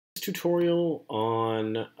This tutorial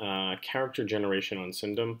on character generation on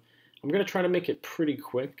Syndom. I'm going to try to make it pretty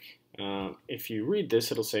quick. If you read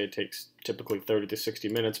this, it'll say it takes typically 30 to 60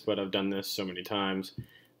 minutes, but I've done this so many times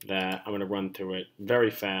that I'm going to run through it very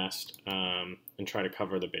fast and try to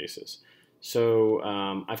cover the bases. So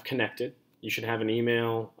I've connected. You should have an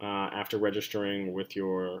email after registering with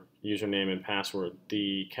your username and password,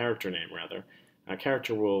 the character name rather.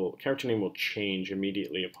 Character name will change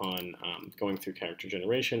immediately upon going through character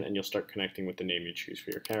generation, and you'll start connecting with the name you choose for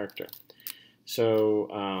your character.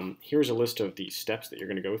 So here's a list of the steps that you're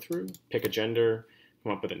going to go through. Pick a gender,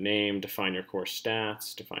 come up with a name, define your core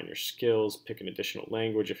stats, define your skills, pick an additional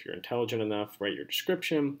language if you're intelligent enough, write your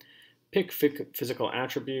description, pick physical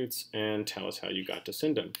attributes, and tell us how you got to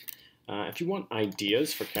Syndom. If you want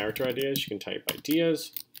ideas for character ideas, you can type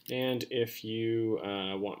ideas. And if you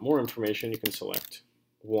want more information, you can select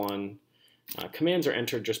one. Commands are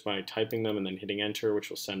entered just by typing them and then hitting enter, which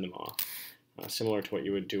will send them off, similar to what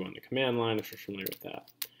you would do on the command line if you're familiar with that.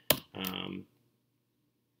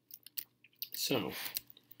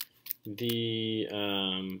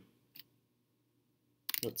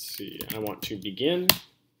 Let's see, I want to begin,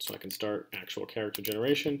 so I can start actual character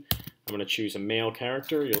generation. I'm going to choose a male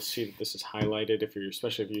character. You'll see that this is highlighted,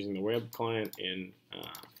 especially if you're using the web client, in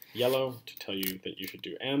yellow to tell you that you should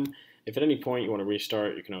do M. If at any point you want to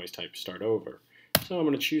restart, you can always type start over. So I'm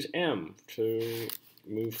going to choose M to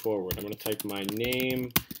move forward. I'm going to type my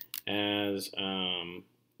name as,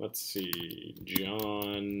 let's see,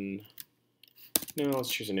 John. No,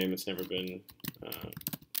 let's choose a name that's never been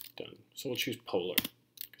done. So we'll choose Polar,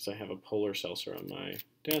 because I have a Polar seltzer on my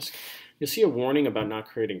desk. You'll see a warning about not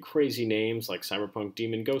creating crazy names like Cyberpunk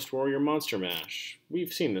Demon Ghost Warrior Monster Mash.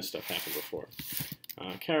 We've seen this stuff happen before.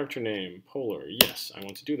 Character name, Polar, yes, I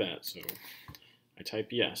want to do that, so I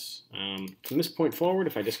type yes. From this point forward,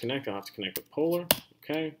 if I disconnect, I'll have to connect with Polar.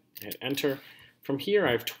 Okay, I hit enter. From here,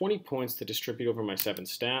 I have 20 points to distribute over my 7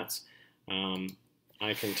 stats.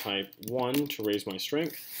 I can type 1 to raise my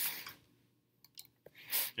strength,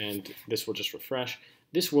 and this will just refresh.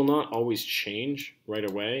 This will not always change right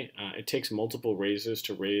away. It takes multiple raises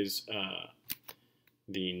to raise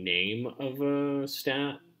the name of a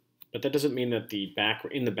stat. But that doesn't mean that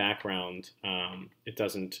in the background it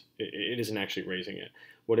isn't actually raising it.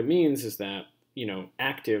 What it means is that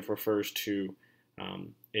active refers to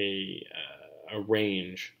a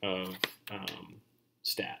range of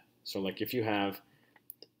stat. So like if you have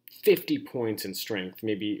 50 points in strength,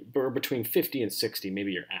 maybe, or between 50 and 60,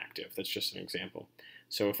 maybe you're active. That's just an example.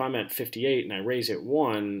 So if I'm at 58 and I raise it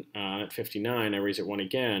 1, at 59 I raise it 1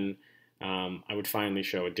 again, I would finally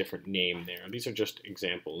show a different name there. These are just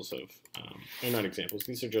examples of, or not examples,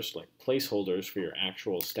 these are just like placeholders for your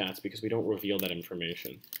actual stats because we don't reveal that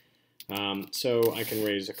information. So I can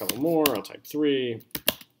raise a couple more. I'll type 3,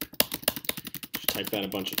 just type that a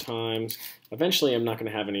bunch of times. Eventually I'm not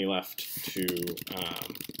going to have any left to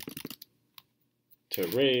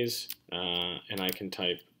raise, and I can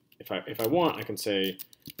type, if I want, I can say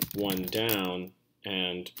 1 down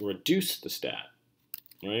and reduce the stat,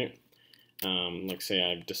 right? Like say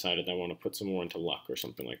I've decided I want to put some more into luck or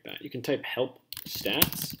something like that. You can type help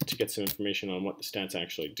stats to get some information on what the stats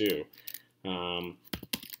actually do. And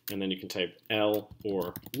then you can type L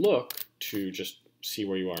or look to just see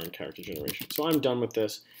where you are in character generation. So I'm done with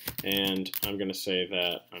this, and I'm going to say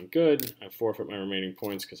that I'm good. I forfeit my remaining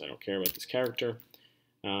points because I don't care about this character.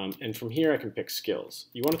 And from here I can pick skills.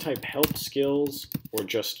 You want to type help skills or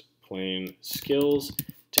just plain skills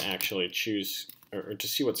to actually choose or to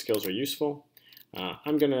see what skills are useful.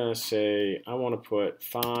 I'm going to say I want to put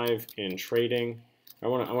 5 in trading. I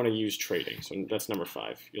want to use trading, so that's number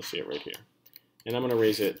 5. You'll see it right here. And I'm going to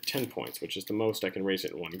raise it 10 points, which is the most I can raise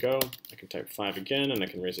it in one go. I can type 5 again, and I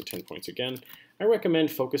can raise it 10 points again. I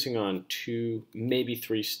recommend focusing on 2, maybe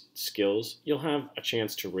 3 skills. You'll have a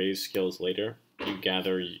chance to raise skills later. You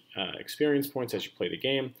gather experience points as you play the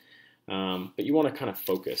game. But you want to kind of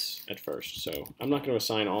focus at first. So I'm not going to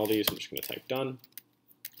assign all these. I'm just going to type done.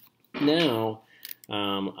 Now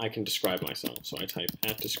I can describe myself. So I type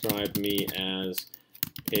 @describe me as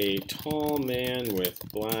a tall man with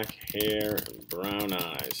black hair and brown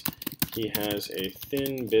eyes. He has a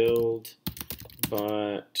thin build,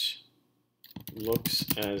 but looks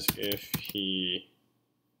as if he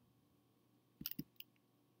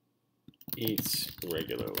eats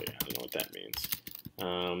regularly. I don't know what that means.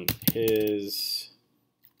 His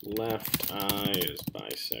left eye is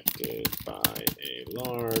bisected by a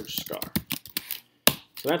large scar.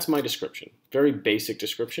 So that's my description. Very basic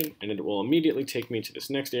description, and it will immediately take me to this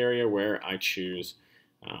next area where I choose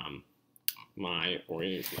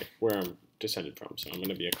where I'm descended from. So I'm going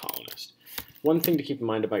to be a colonist. One thing to keep in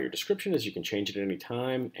mind about your description is you can change it at any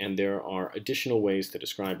time, and there are additional ways to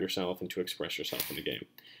describe yourself and to express yourself in the game.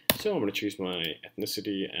 So I'm going to choose my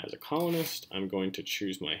ethnicity as a colonist. I'm going to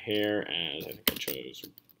choose my hair as, I think I chose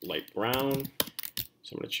light brown.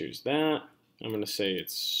 So I'm going to choose that. I'm going to say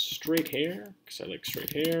it's straight hair, because I like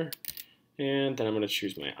straight hair. And then I'm going to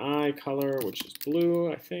choose my eye color, which is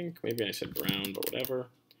blue, I think. Maybe I said brown, but whatever.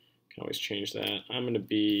 Can always change that. I'm going to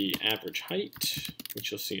be average height, which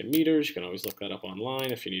you'll see in meters. You can always look that up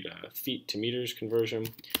online if you need a feet to meters conversion.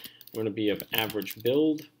 I'm going to be of average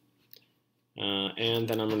build. And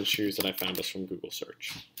then I'm going to choose that I found this from Google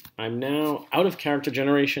search. I'm now out of character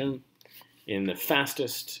generation in the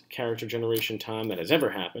fastest character generation time that has ever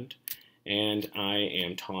happened. And I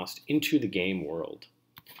am tossed into the game world.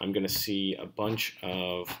 I'm going to see a bunch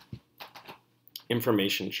of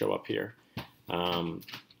information show up here.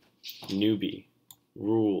 Newbie,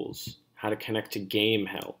 rules, how to connect to game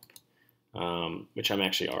help, which I'm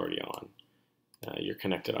actually already on. You're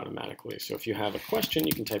connected automatically. So if you have a question,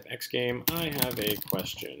 you can type Xgame, I have a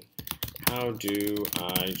question. How do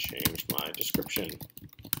I change my description?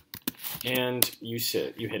 And you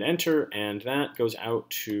hit enter, and that goes out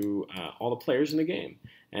to all the players in the game.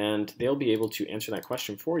 And they'll be able to answer that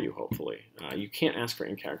question for you, hopefully. You can't ask for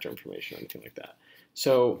in-character information or anything like that.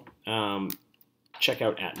 So check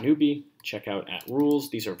out @newbie, check out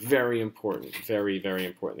 @rules. These are very important, very, very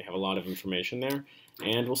important. They have a lot of information there.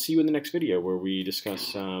 And we'll see you in the next video where we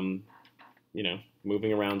discuss,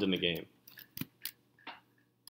 moving around in the game.